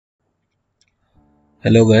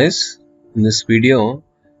Hello guys, in this video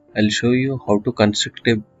I'll show you how to construct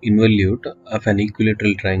an involute of an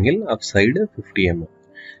equilateral triangle of side 50 mm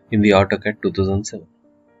in the AutoCAD 2007.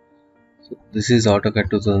 So this is AutoCAD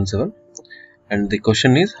 2007 and the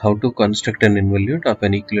question is how to construct an involute of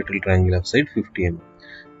an equilateral triangle of side 50 mm.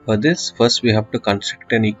 For this, first we have to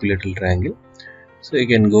construct an equilateral triangle. So you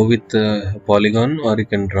can go with a polygon or you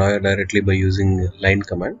can draw it directly by using line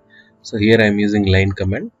command. So here I am using line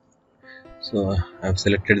command. So I have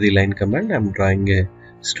selected the line command. I am drawing a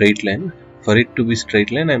straight line. For it to be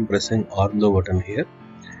straight line, I am pressing ortho button here.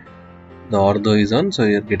 The ortho is on, so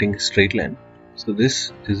you are getting a straight line. So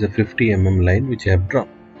this is a 50 mm line which I have drawn.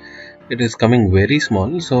 It is coming very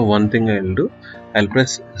small. So one thing I will do, I will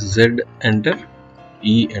press Z enter,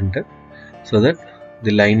 E enter, so that the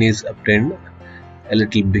line is obtained a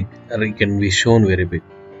little big, or it can be shown very big.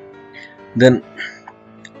 Then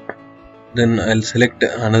I'll select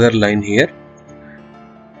another line here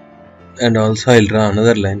and also I'll draw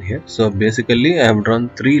another line here. So basically I have drawn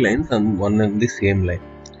three lines on one and the same line.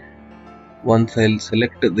 Once I'll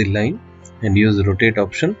select the line and use rotate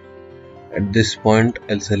option. At this point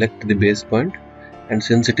I'll select the base point, and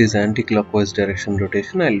since it is anti-clockwise direction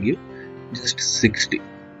rotation, I'll give just 60.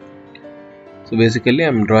 So basically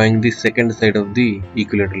I'm drawing the second side of the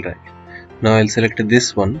equilateral triangle. Now I'll select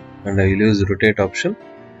this one and I will use rotate option.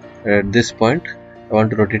 At this point I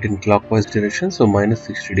want to rotate in clockwise direction, so minus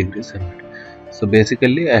 60 degrees. So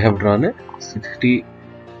basically I have drawn a 60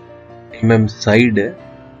 mm side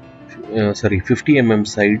 50 mm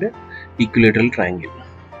side equilateral triangle.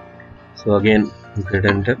 So again Z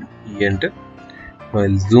enter, E enter. Now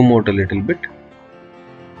I'll zoom out a little bit.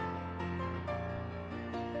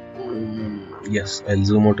 Yes, I'll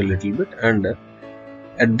zoom out a little bit, and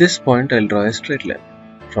at this point I'll draw a straight line.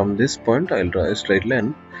 From this point I'll draw a straight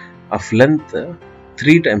line of length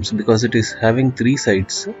 3 times, because it is having 3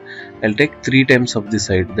 sides. I'll take 3 times of the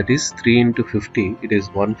side, that is 3 into 50, it is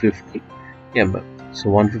 150 mm. So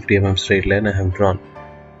 150 mm straight line I have drawn.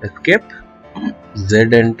 Escape,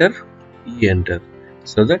 Z enter, E enter,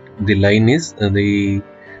 so that the line is the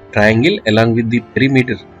triangle along with the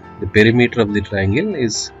perimeter. The perimeter of the triangle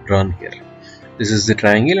is drawn here. This is the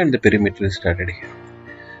triangle and the perimeter is started here.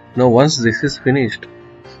 Now once this is finished,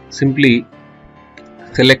 simply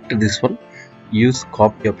select this one, use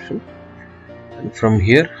copy option, and from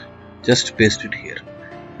here just paste it here.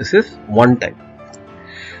 This is one time,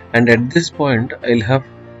 and at this point I'll have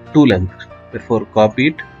 2 lengths, therefore copy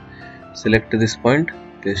it, select this point,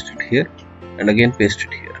 paste it here, and again paste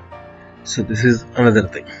it here. So this is another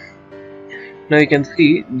thing. Now you can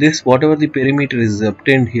see this, whatever the perimeter is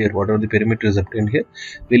obtained here,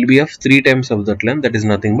 will be of 3 times of that length, that is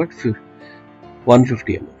nothing but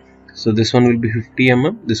 150 mm. So this one will be 50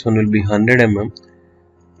 mm, this one will be 100 mm,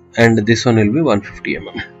 and this one will be 150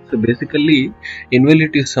 mm. So basically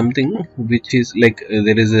involute is something which is like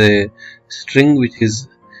there is a string which is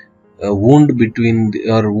wound between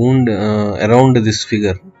around this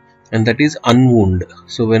figure, and that is unwound.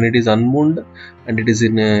 So when it is unwound and it is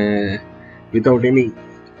in without any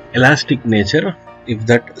elastic nature, if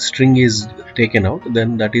that string is taken out,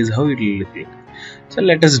 then that is how it will look like. So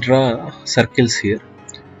let us draw circles here.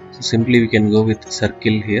 So simply we can go with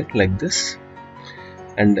circle here like this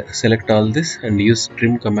and select all this and use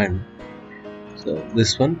trim command. So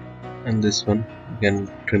this one and this one you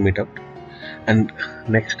can trim it out, and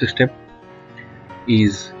next step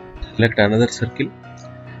is select another circle,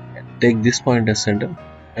 take this point as center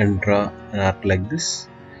and draw an arc like this,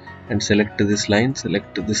 and select this line,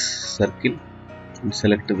 select this circle and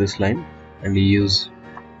select this line, and use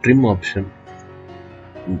trim option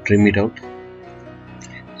and trim it out.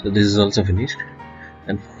 So this is also finished,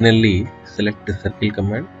 and finally select the circle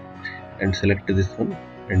command and select this one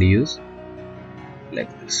and use like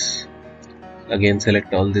this. Again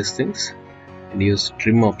select all these things and use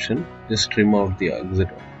trim option, just trim out the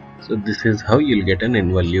exit one. So this is how you'll get an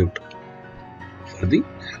involute for the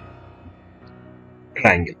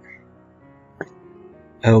triangle.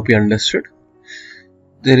 I hope you understood.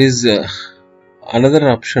 There is another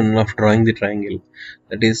option of drawing the triangle,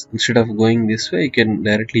 that is, instead of going this way, you can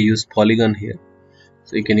directly use polygon here.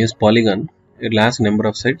 So you can use polygon. It will ask number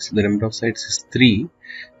of sides. The number of sides is 3.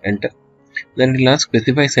 Enter. Then it will ask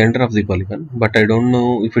specify center of the polygon, but I don't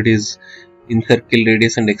know if it is in circle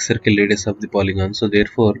radius and X circle radius of the polygon. So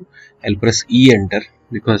therefore I'll press E enter,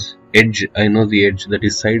 because edge, I know the edge, that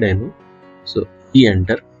is side I know. So E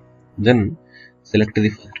enter. Then select the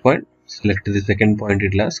first point, select the second point,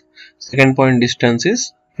 it will ask. Second point distance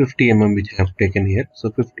is 50 mm which I have taken here. So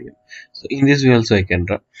 50 mm. So in this way also I can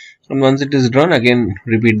draw. And once it is drawn, again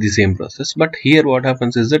repeat the same process. But here what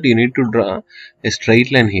happens is that you need to draw a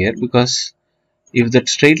straight line here, because if that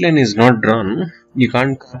straight line is not drawn, you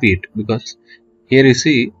can't copy it, because here you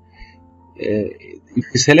see, if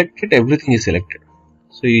you select it, everything is selected.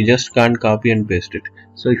 So you just can't copy and paste it.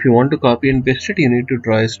 So if you want to copy and paste it, you need to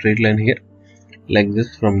draw a straight line here, like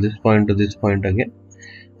this, from this point to this point again.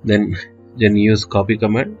 Then use copy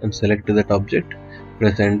command and select that object,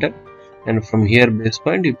 press enter, and from here base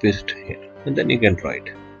point you paste here, and then you can draw it.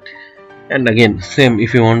 And again same,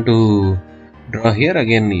 if you want to draw here,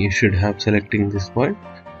 again you should have selecting this point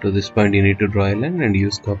to this point, you need to draw a line and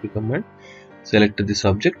use copy command, select this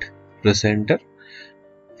object, press enter.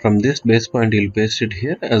 From this base point you'll paste it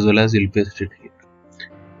here, as well as you'll paste it here.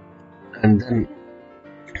 And then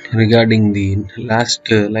regarding the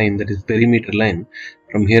last line, that is perimeter line,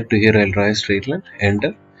 from here to here I'll draw a straight line,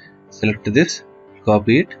 enter, select this,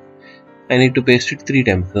 copy it. I need to paste it 3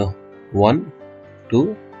 times. So 1,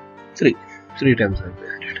 2, 3 times I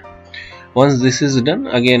paste it. Once this is done,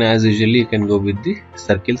 again as usually you can go with the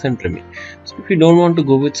circles and trimming. So if you don't want to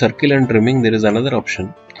go with circle and trimming, there is another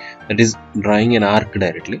option, that is drawing an arc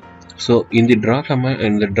directly. So in the draw command,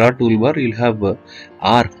 in the draw toolbar, you'll have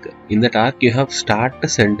arc. In that arc you have start,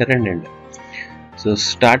 center and end. So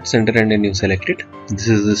start, center and end, you select it. This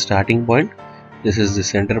is the starting point, this is the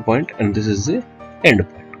center point, and this is the end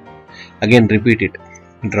point. Again repeat it,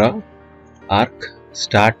 draw, arc,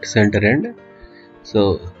 start, center, end.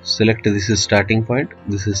 So select, this is starting point,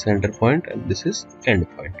 this is center point, and this is end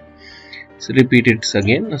point. So repeat it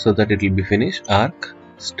again so that it will be finished. Arc,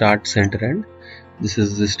 start, center, end. This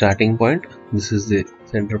is the starting point, this is the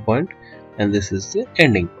center point, and this is the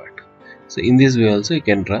ending point. So in this way also you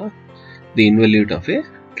can draw the involute of a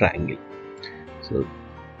triangle. So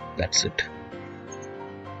that's it.